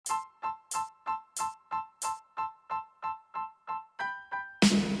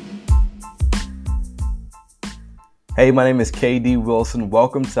Hey, my name is KD Wilson.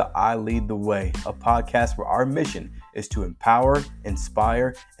 Welcome to I Lead the Way, a podcast where our mission is to empower,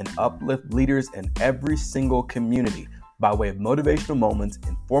 inspire, and uplift leaders in every single community. By way of motivational moments,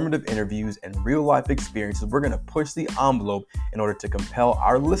 informative interviews, and real-life experiences, we're going to push the envelope in order to compel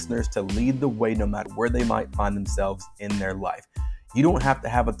our listeners to lead the way no matter where they might find themselves in their life. You don't have to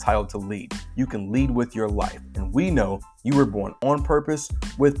have a title to lead. You can lead with your life. And we know you were born on purpose,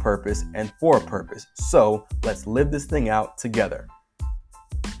 with purpose, and for a purpose. So let's live this thing out together.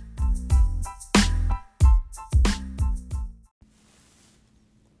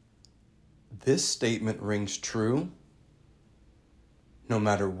 This statement rings true no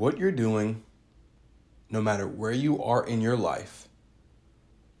matter what you're doing, no matter where you are in your life,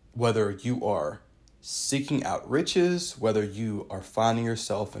 whether you are seeking out riches, whether you are finding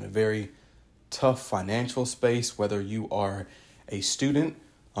yourself in a very tough financial space, whether you are a student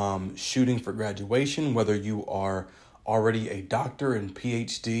shooting for graduation, whether you are already a doctor and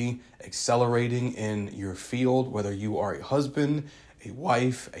PhD accelerating in your field, whether you are a husband, a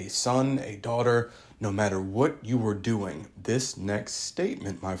wife, a son, a daughter, no matter what you are doing, this next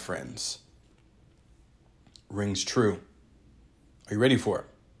statement, my friends, rings true. Are you ready for it?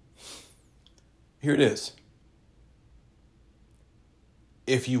 Here it is.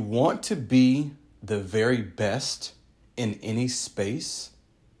 If you want to be the very best in any space,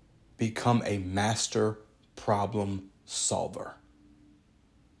 become a master problem solver,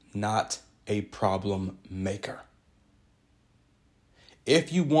 not a problem maker.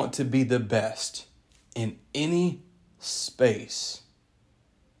 If you want to be the best in any space,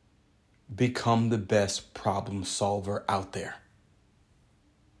 become the best problem solver out there.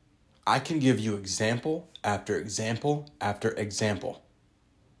 I can give you example after example after example.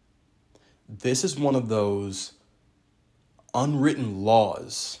 This is one of those unwritten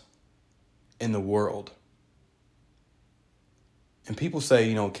laws in the world. And people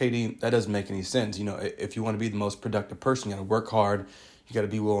say, KD, that doesn't make any sense. If you want to be the most productive person, you got to work hard. You got to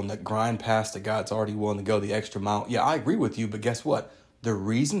be willing to grind past the guy that's already willing to go the extra mile. Yeah, I agree with you, but guess what? The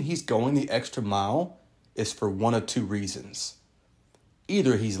reason he's going the extra mile is for one of two reasons.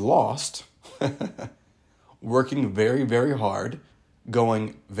 Either he's lost, working very, very hard,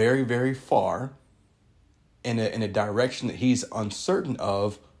 going very, very far in a direction that he's uncertain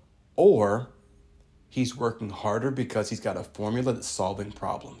of, or he's working harder because he's got a formula that's solving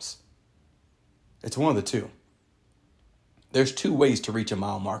problems. It's one of the two. There's two ways to reach a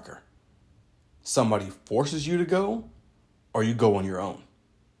mile marker. Somebody forces you to go, or you go on your own.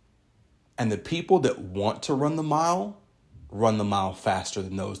 And the people that want to run the mile faster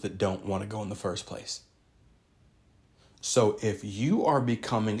than those that don't want to go in the first place. So if you are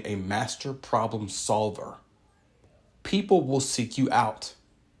becoming a master problem solver, people will seek you out.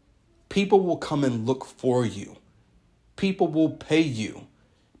 People will come and look for you. People will pay you.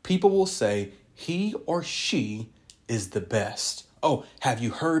 People will say, he or she is the best. Oh, have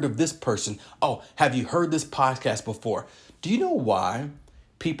you heard of this person? Oh, have you heard this podcast before? Do you know why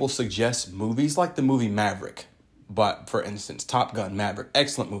people suggest movies like the movie Maverick? But for instance, Top Gun Maverick,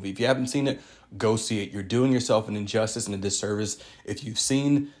 excellent movie. If you haven't seen it, go see it. You're doing yourself an injustice and a disservice if you've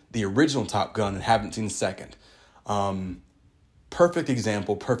seen the original Top Gun and haven't seen the second. Perfect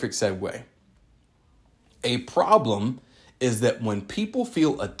example, perfect segue. A problem is that when people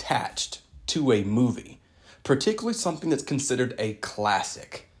feel attached to a movie, particularly something that's considered a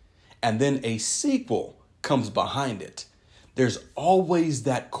classic, and then a sequel comes behind it, there's always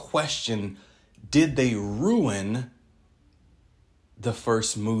that question, did they ruin the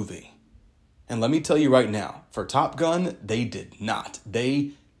first movie? And let me tell you right now, for Top Gun, they did not.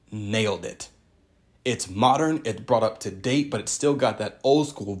 They nailed it. It's modern, it's brought up to date, but it's still got that old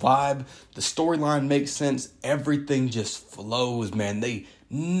school vibe. The storyline makes sense. Everything just flows, man. They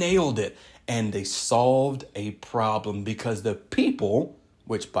nailed it. And they solved a problem because the people,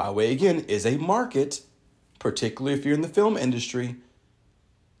 which by the way, again, is a market, particularly if you're in the film industry,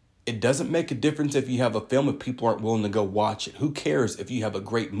 it doesn't make a difference if you have a film if people aren't willing to go watch it. Who cares if you have a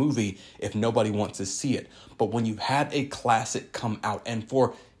great movie if nobody wants to see it? But when you've had a classic come out, and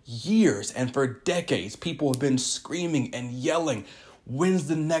for years and for decades, people have been screaming and yelling, when's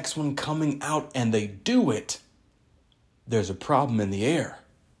the next one coming out? And they do it, there's a problem in the air.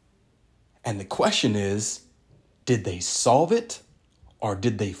 And the question is, did they solve it or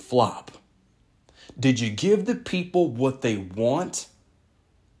did they flop? Did you give the people what they want,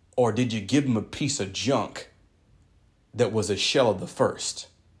 or did you give them a piece of junk that was a shell of the first?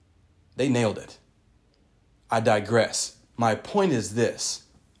 They nailed it. I digress. My point is this.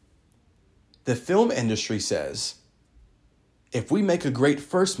 The film industry says, if we make a great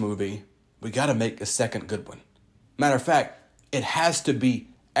first movie, we got to make a second good one. Matter of fact, it has to be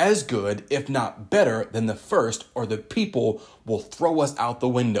as good, if not better, than the first, or the people will throw us out the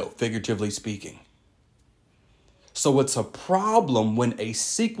window, figuratively speaking. So it's a problem when a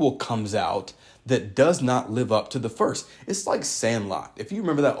sequel comes out that does not live up to the first. It's like Sandlot. If you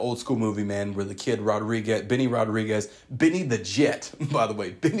remember that old school movie, man, where the kid Benny the Jet, by the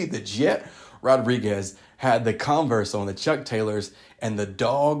way, Benny the Jet Rodriguez had the Converse on, the Chuck Taylors, and the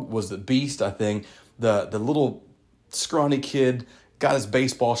dog was the Beast, I think. The little scrawny kid got his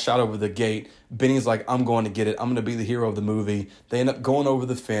baseball shot over the gate. Benny's like, I'm going to get it. I'm going to be the hero of the movie. They end up going over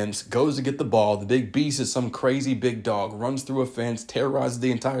the fence, goes to get the ball. The big beast is some crazy big dog, runs through a fence, terrorizes the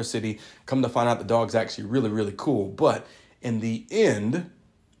entire city. Come to find out the dog's actually really, really cool. But in the end,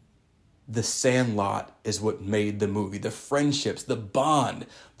 the Sandlot is what made the movie. The friendships, the bond,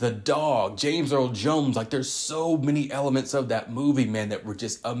 the dog, James Earl Jones. Like, there's so many elements of that movie, man, that were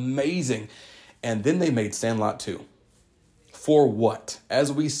just amazing. And then they made Sandlot 2. For what?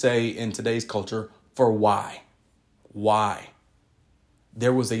 As we say in today's culture, for why? Why?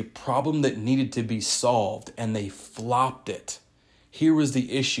 There was a problem that needed to be solved, and they flopped it. Here was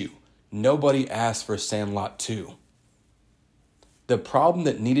the issue. Nobody asked for Sandlot 2. The problem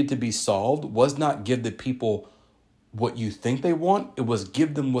that needed to be solved was not give the people what you think they want. It was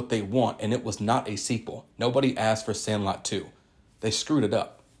give them what they want, and it was not a sequel. Nobody asked for Sandlot 2. They screwed it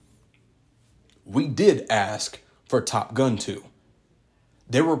up. We did ask for Top Gun 2.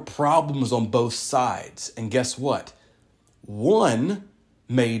 There were problems on both sides. And guess what? One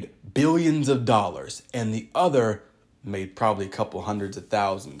made billions of dollars and the other made probably a couple hundreds of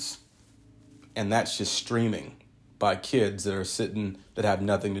thousands. And that's just streaming by kids that have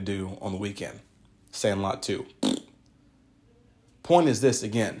nothing to do on the weekend. Sandlot 2. Point is this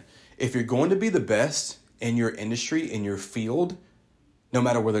again. If you're going to be the best in your industry, in your field, no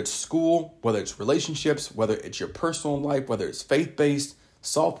matter whether it's school, whether it's relationships, whether it's your personal life, whether it's faith-based,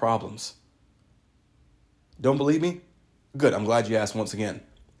 solve problems. Don't believe me? Good. I'm glad you asked once again.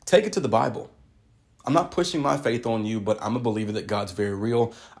 Take it to the Bible. I'm not pushing my faith on you, but I'm a believer that God's very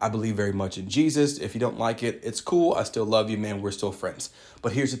real. I believe very much in Jesus. If you don't like it, it's cool. I still love you, man. We're still friends.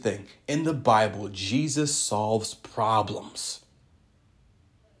 But here's the thing. In the Bible, Jesus solves problems.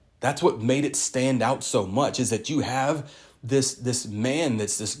 That's what made it stand out so much, is that you have this man,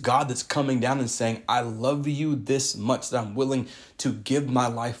 this God that's coming down and saying, I love you this much that I'm willing to give my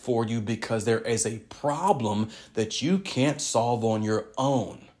life for you because there is a problem that you can't solve on your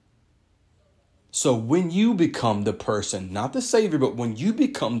own. So when you become the person, not the savior, but when you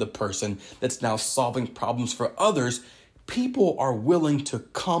become the person that's now solving problems for others, people are willing to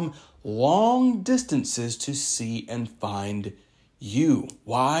come long distances to see and find you.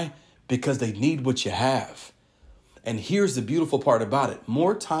 Why? Because they need what you have. And here's the beautiful part about it.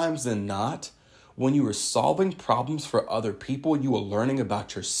 More times than not, when you are solving problems for other people, you are learning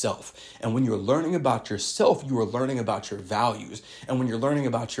about yourself. And when you're learning about yourself, you are learning about your values. And when you're learning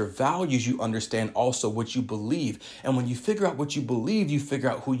about your values, you understand also what you believe. And when you figure out what you believe, you figure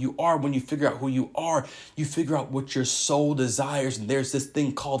out who you are. When you figure out who you are, you figure out what your soul desires. And there's this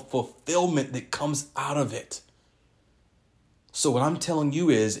thing called fulfillment that comes out of it. So what I'm telling you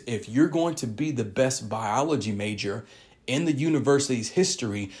is, if you're going to be the best biology major in the university's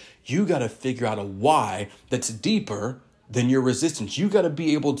history, you got to figure out a why that's deeper than your resistance. You got to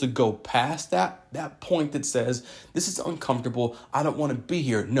be able to go past that point that says, this is uncomfortable. I don't want to be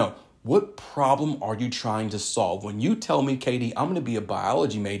here. No. What problem are you trying to solve? When you tell me, Katie, I'm going to be a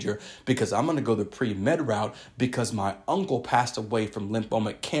biology major because I'm going to go the pre-med route because my uncle passed away from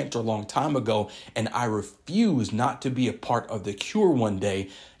lymphoma cancer a long time ago and I refuse not to be a part of the cure one day,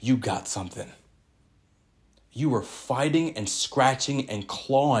 you got something. You are fighting and scratching and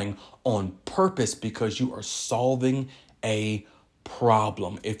clawing on purpose because you are solving a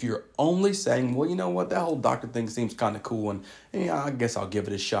problem. If you're only saying, well, you know what, that whole doctor thing seems kind of cool and yeah, I guess I'll give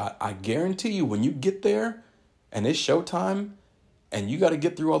it a shot. I guarantee you when you get there and it's showtime and you got to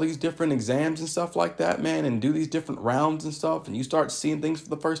get through all these different exams and stuff like that, man, and do these different rounds and stuff, and you start seeing things for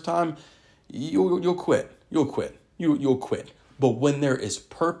the first time, you'll quit. You'll quit. But when there is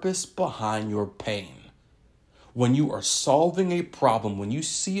purpose behind your pain, when you are solving a problem, when you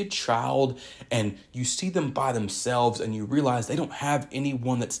see a child and you see them by themselves and you realize they don't have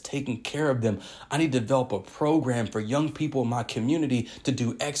anyone that's taking care of them, I need to develop a program for young people in my community to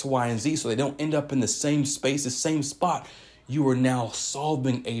do X, Y, and Z so they don't end up in the same space, the same spot. You are now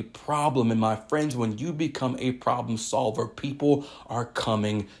solving a problem. And my friends, when you become a problem solver, people are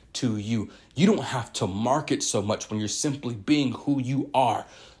coming to you. You don't have to market so much when you're simply being who you are.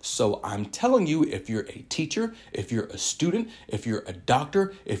 So I'm telling you, if you're a teacher, if you're a student, if you're a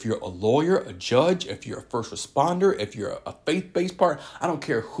doctor, if you're a lawyer, a judge, if you're a first responder, if you're a faith-based part, I don't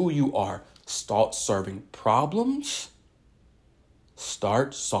care who you are, start solving problems.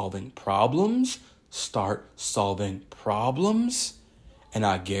 Start solving problems. Start solving problems. And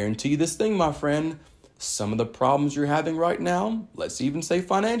I guarantee you this thing, my friend, some of the problems you're having right now, let's even say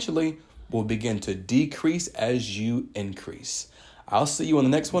financially, will begin to decrease as you increase. I'll see you on the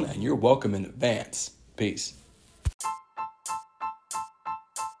next one, and you're welcome in advance. Peace.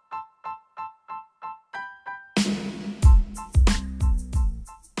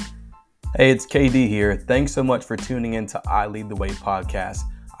 Hey, it's KD here. Thanks so much for tuning in to I Lead the Way podcast.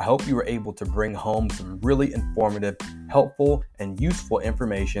 I hope you were able to bring home some really informative, helpful, and useful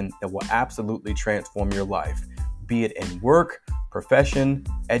information that will absolutely transform your life, be it in work, profession,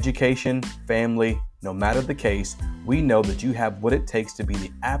 education, family. No matter the case, we know that you have what it takes to be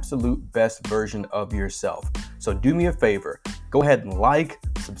the absolute best version of yourself. So do me a favor, go ahead and like,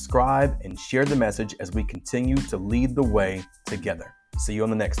 subscribe, and share the message as we continue to lead the way together. See you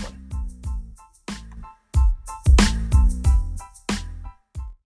on the next one.